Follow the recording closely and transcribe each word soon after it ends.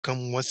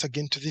Welcome once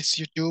again to this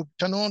YouTube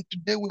channel.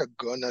 Today we are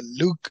gonna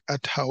look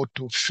at how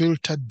to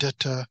filter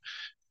data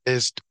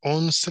based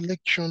on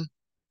selection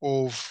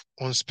on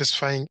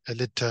specifying a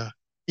letter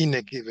in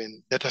a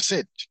given data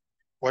set.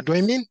 What do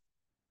I mean?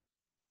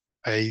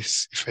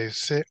 If I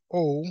say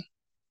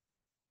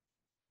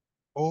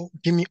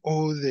give me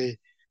all the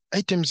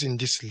items in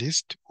this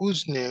list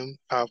whose name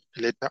have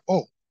the letter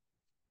O.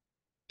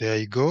 There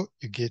you go,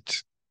 you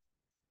get.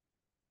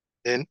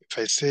 Then if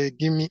I say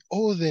give me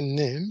all the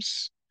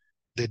names,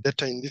 the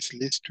data in this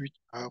list which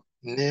have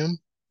name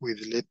with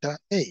letter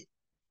A.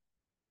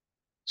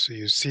 So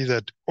you see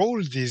that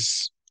all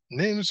these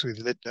names with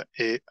letter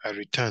A are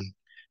returned.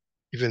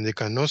 Even they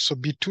can also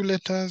be two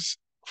letters.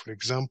 For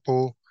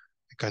example,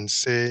 you can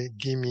say,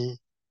 give me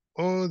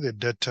all the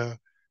data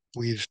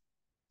with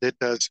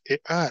letters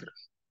AR.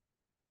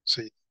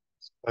 So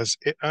as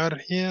AR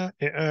here,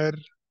 AR,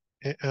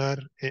 AR,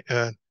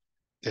 AR,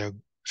 they are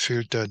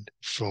filtered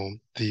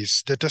from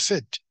this data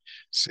set.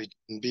 So it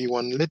can be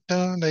one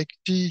letter like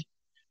T,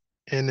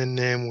 and a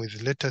name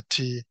with letter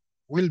T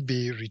will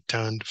be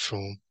returned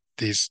from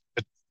this.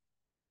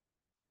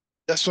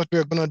 That's what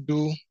we're gonna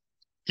do.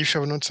 If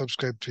you have not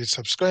subscribed, please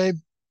subscribe.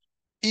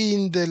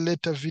 In the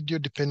later video,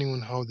 depending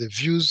on how the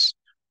views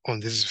on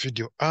this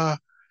video are,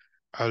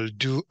 I'll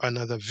do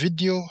another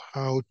video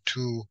how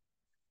to,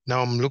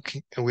 now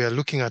we are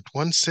looking at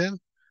one cell,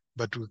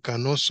 but we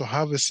can also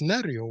have a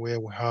scenario where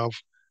we have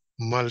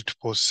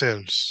multiple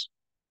cells,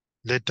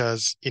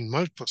 letters in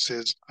multiple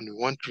cells, and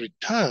we want to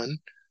return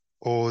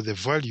all the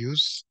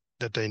values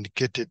that are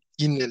indicated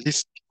in a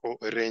list or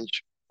a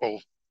range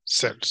of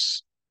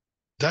cells.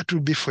 That will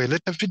be for a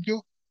later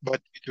video,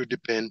 but it will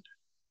depend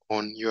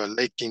on your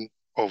liking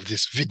of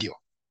this video.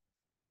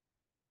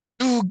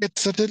 To get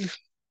started,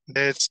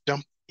 let's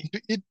jump into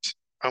it.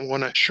 I'm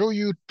going to show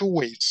you two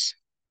ways.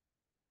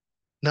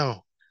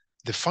 Now,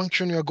 the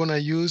function you're going to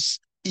use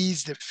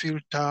is the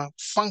filter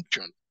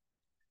function.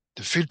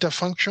 The filter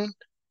function,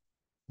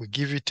 we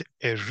give it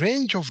a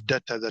range of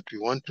data that we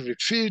want to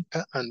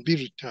filter and be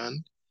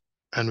returned,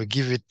 and we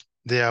give it,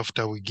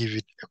 thereafter we give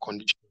it a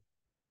condition.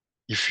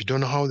 If you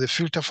don't know how the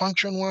filter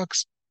function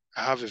works,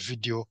 I have a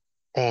video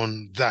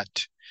on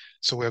that.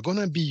 So we're going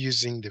to be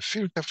using the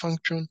filter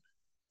function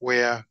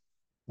where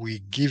we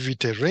give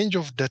it a range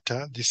of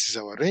data. This is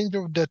our range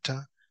of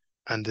data.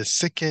 And the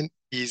second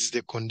is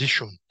the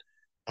condition.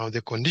 Now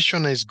the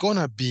condition is going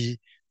to be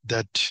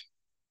that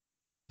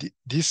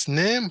this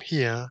name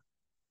here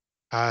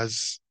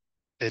has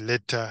a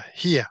letter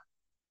here.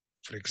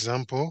 For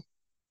example,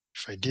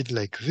 if I did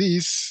like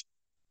this,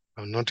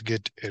 I'll not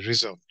get a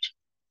result.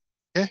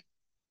 Okay?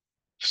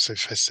 So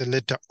if I say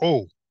letter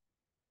O,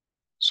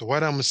 so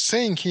what I'm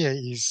saying here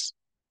is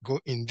go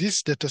in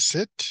this data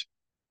set,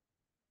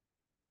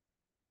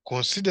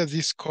 consider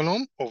this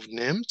column of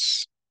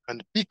names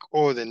and pick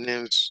all the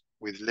names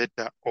with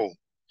letter O.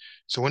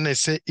 So when I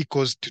say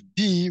equals to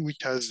D,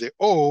 which has the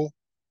O,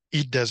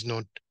 it does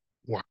not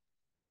work.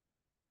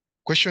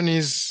 Question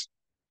is,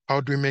 how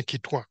do we make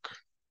it work?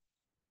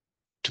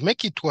 To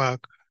make it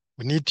work,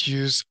 we need to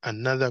use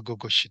another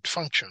Google Sheet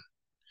function.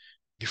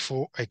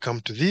 Before I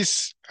come to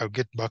this, I'll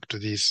get back to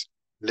this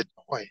later.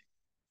 Why?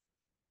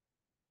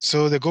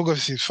 So the Google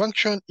Sheet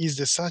function is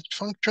the search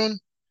function.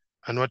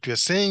 And what we are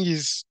saying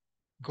is,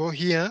 go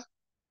here,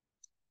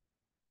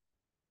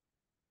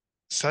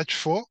 search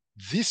for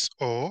this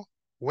O.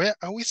 Where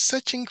are we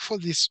searching for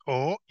this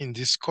O in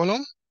this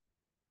column?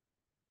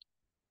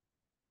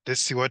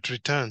 Let's see what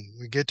return.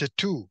 We get a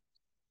 2.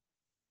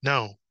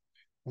 Now,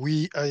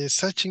 we are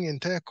searching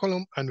entire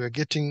column and we're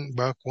getting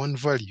back one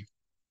value.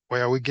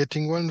 Why are we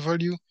getting one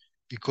value?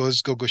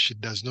 Because Google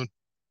Sheet does not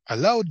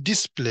allow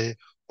display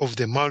of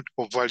the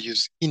multiple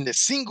values in a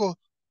single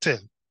cell.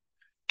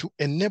 To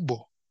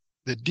enable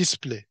the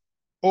display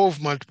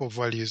of multiple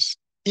values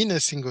in a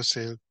single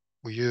cell,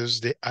 we use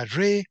the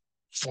array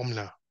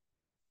formula.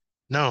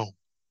 Now,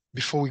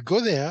 before we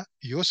go there,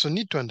 you also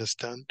need to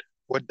understand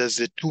what does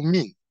the 2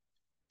 mean.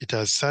 It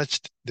has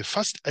searched the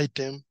first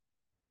item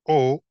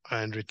O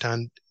and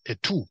returned a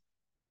 2.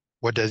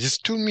 What does this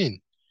 2 mean?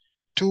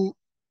 2,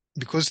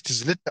 because it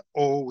is letter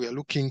O, we are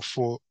looking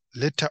for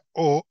letter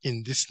O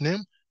in this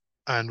name,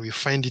 and we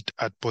find it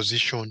at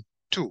position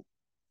 2.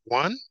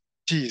 1,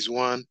 T is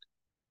 1,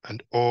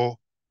 and O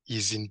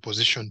is in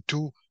position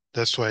 2.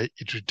 That's why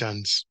it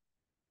returns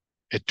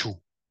a 2.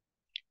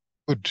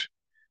 Good.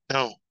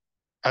 Now,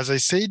 as I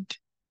said,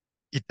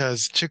 it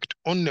has checked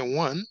only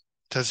 1.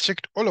 It has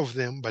checked all of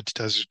them, but it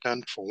has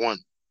returned for 1.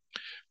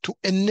 To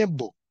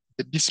enable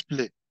the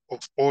display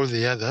of all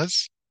the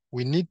others,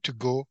 we need to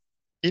go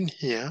in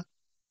here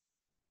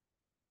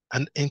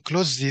and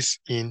enclose this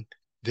in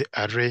the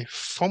array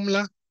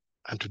formula.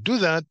 And to do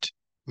that,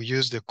 we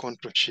use the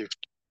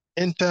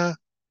Ctrl-Shift-Enter,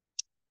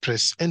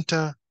 press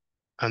Enter,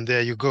 and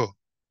there you go.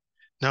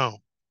 Now,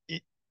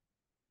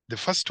 the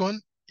first one,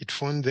 it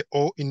found the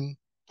O in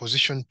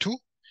position 2.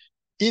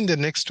 In the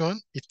next one,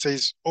 it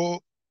says O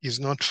is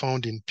not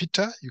found in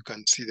Peter. You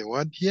can see the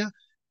word here.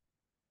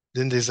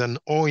 Then there's an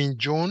O in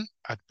John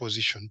at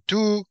position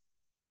 2.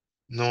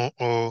 No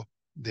O,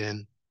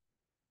 then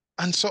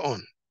and so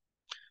on.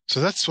 So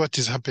that's what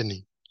is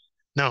happening.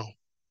 Now,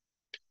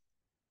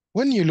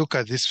 when you look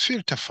at this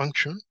filter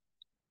function,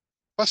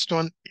 first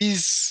one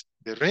is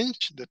the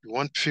range that we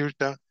want to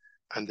filter,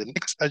 and the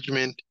next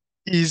argument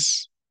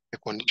is a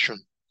condition.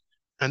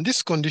 And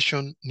this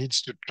condition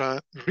needs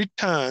to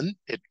return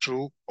a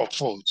true or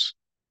false.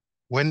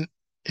 When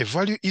a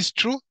value is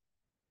true,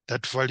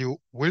 that value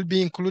will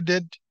be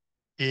included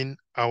in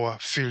our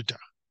filter.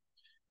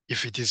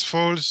 If it is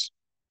false,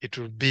 it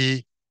will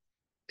be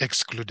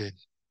excluded.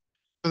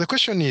 So the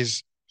question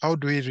is, how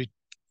do we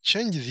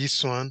change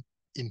this one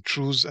in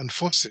trues and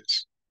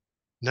falses?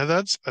 In other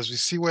words, as we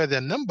see where there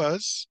are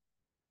numbers,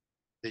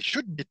 they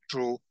should be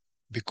true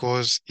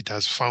because it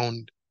has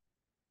found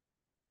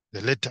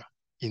the letter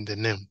in the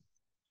name.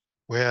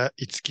 Where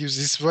it gives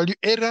this value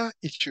error,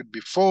 it should be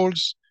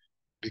false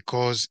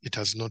because it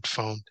has not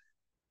found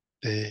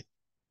the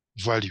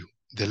value,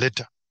 the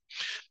letter.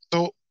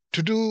 So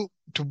to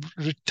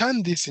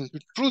return this into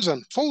trues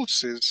and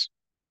falses,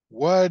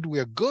 what we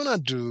are gonna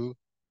do,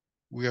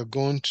 we are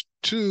going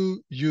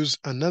to use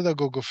another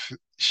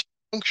GoogleSheets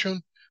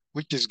function,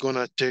 which is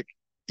gonna check,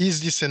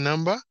 is this a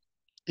number?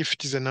 If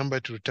it is a number,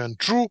 to return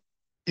true.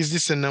 Is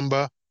this a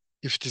number?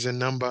 If it is a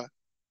number,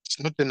 it's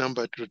not a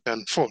number, to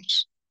return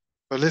false.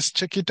 So let's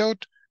check it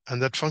out.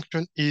 And that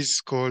function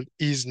is called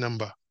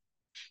ISNUMBER.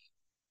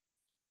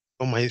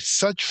 For my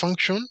search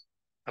function,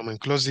 I'm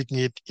enclosing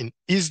it in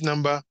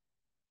ISNUMBER,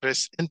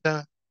 press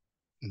enter,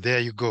 there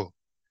you go.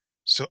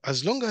 So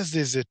as long as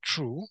there's a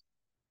true,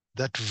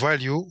 that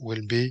value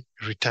will be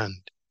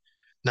returned.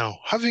 Now,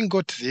 having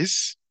got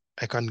this,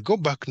 I can go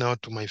back now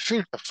to my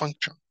filter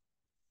function.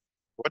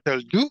 What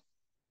I'll do,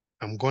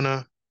 I'm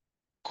gonna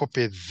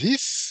copy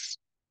this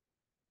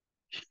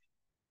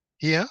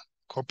here,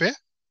 copy.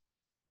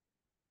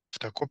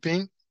 After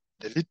copying,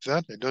 delete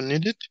that, I don't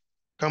need it.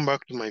 Come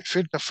back to my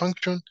filter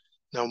function.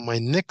 Now my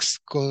next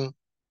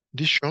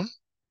condition,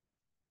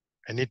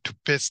 I need to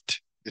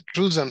paste the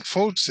trues and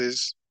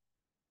falses.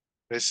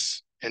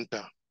 Press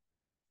enter.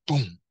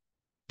 Boom.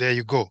 There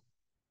you go.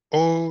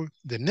 All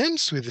the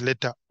names with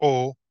letter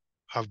O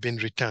have been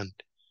returned.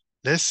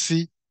 Let's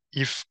see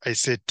if I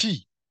say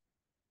T.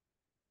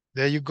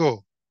 There you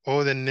go.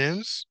 All the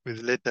names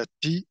with letter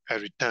T are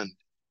returned.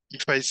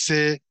 If I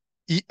say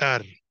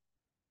ER,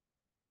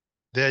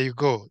 there you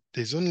go.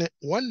 There's only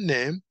one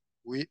name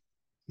with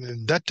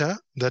data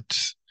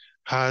that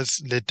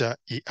has letter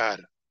ER.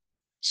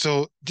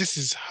 So this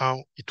is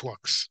how it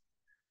works.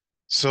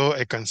 So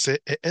I can say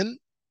AN.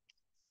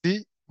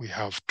 See, we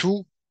have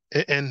two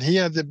AN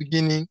here at the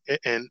beginning,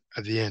 AN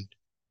at the end.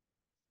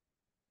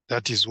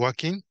 That is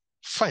working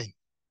fine.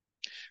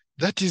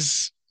 That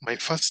is my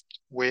first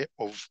way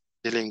of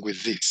dealing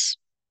with this.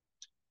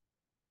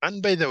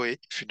 And by the way,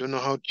 if you don't know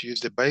how to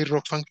use the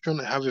BYROW function,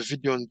 I have a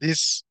video on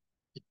this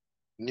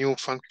new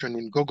function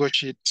in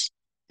GoogleSheets.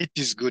 It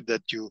is good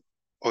that you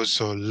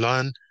also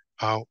learn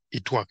how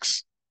it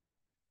works.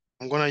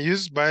 I'm going to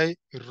use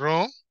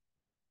BYROW,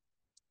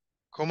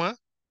 comma,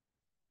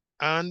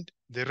 and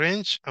the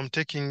range I'm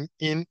taking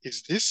in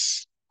is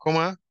this,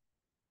 comma,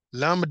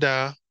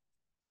 lambda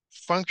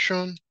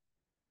function.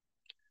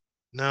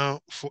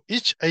 Now, for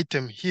each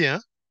item here,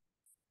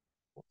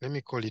 let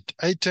me call it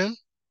item,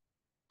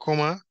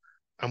 comma,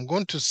 I'm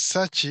going to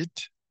search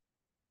it,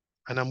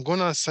 and I'm going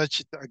to search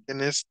it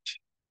against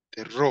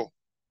the row,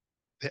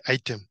 the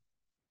item.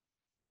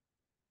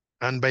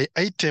 And by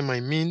item, I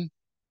mean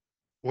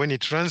when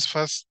it runs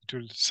first, it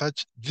will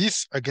search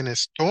this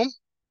against Tom.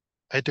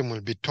 Item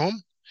will be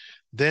Tom.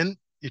 Then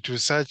it will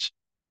search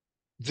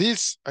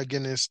this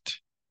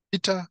against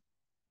Peter.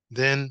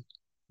 Then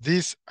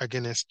this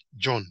against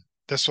John.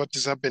 That's what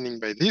is happening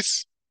by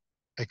this.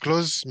 I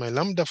close my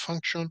lambda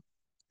function.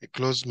 I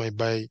close my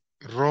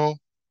BYROW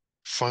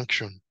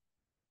function.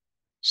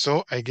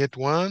 So I get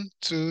 1,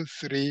 2,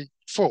 3,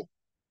 4.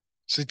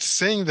 So it's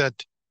saying that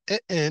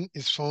AN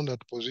is found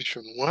at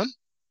position 1.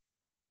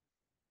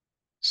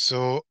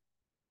 So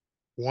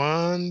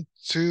 1,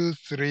 2,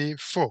 3,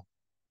 4.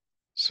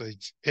 So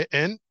it's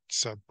AN,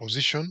 it's at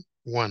position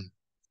 1.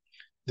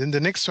 Then the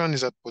next one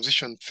is at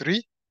position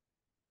 3.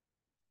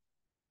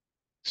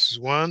 This is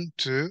 1,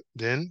 2,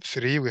 then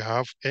 3, we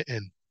have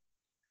AN.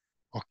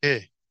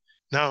 Okay.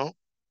 Now,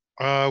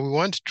 we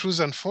want trues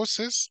and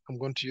falses. I'm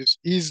going to use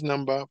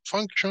ISNUMBER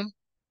function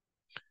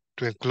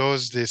to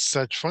enclose the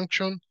search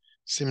function,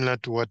 similar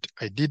to what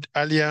I did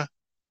earlier.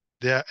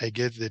 There I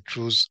get the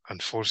trues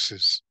and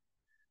falses.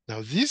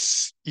 Now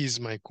this is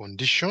my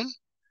condition.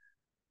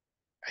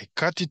 I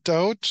cut it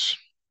out.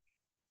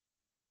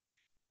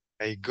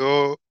 I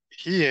go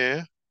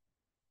here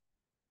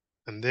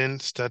and then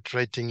start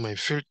writing my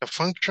filter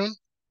function.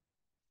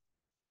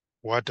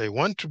 What I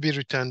want to be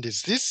returned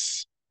is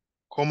this,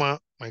 comma,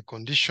 my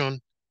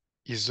condition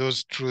is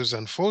those trues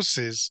and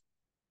falses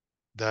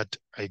that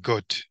I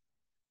got.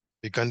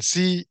 You can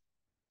see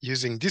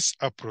using this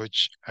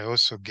approach, I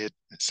also get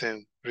the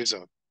same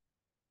result.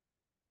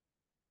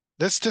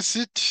 Let's test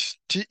it.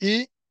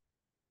 TE,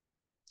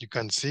 you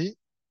can see,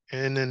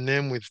 and a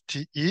name with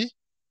TE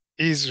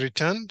is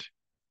returned.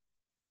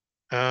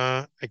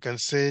 I can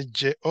say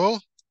JO,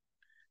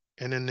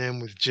 and a name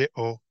with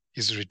JO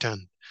is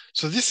returned.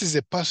 So this is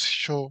a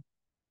partial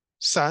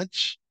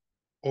search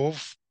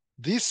of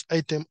this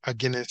item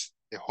against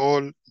the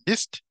whole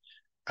list.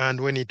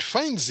 And when it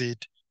finds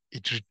it,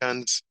 it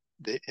returns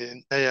the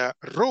entire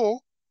row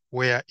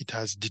where it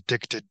has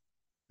detected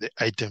the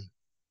item.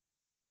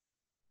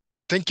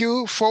 Thank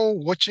you for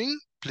watching.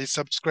 Please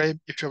subscribe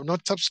if you have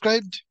not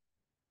subscribed.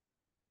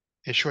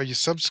 Ensure you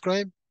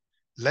subscribe.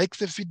 Like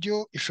the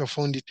video if you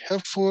found it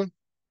helpful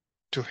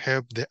to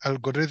help the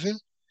algorithm.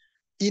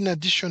 In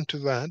addition to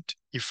that,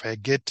 if I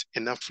get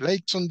enough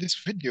likes on this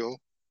video,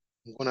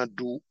 I'm gonna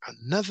do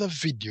another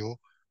video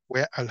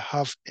where I'll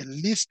have a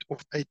list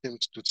of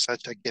items to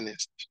search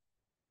against.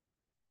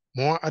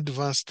 More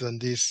advanced than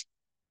this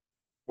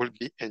will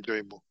be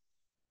enjoyable.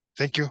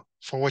 Thank you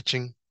for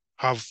watching.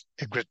 Have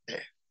a great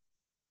day.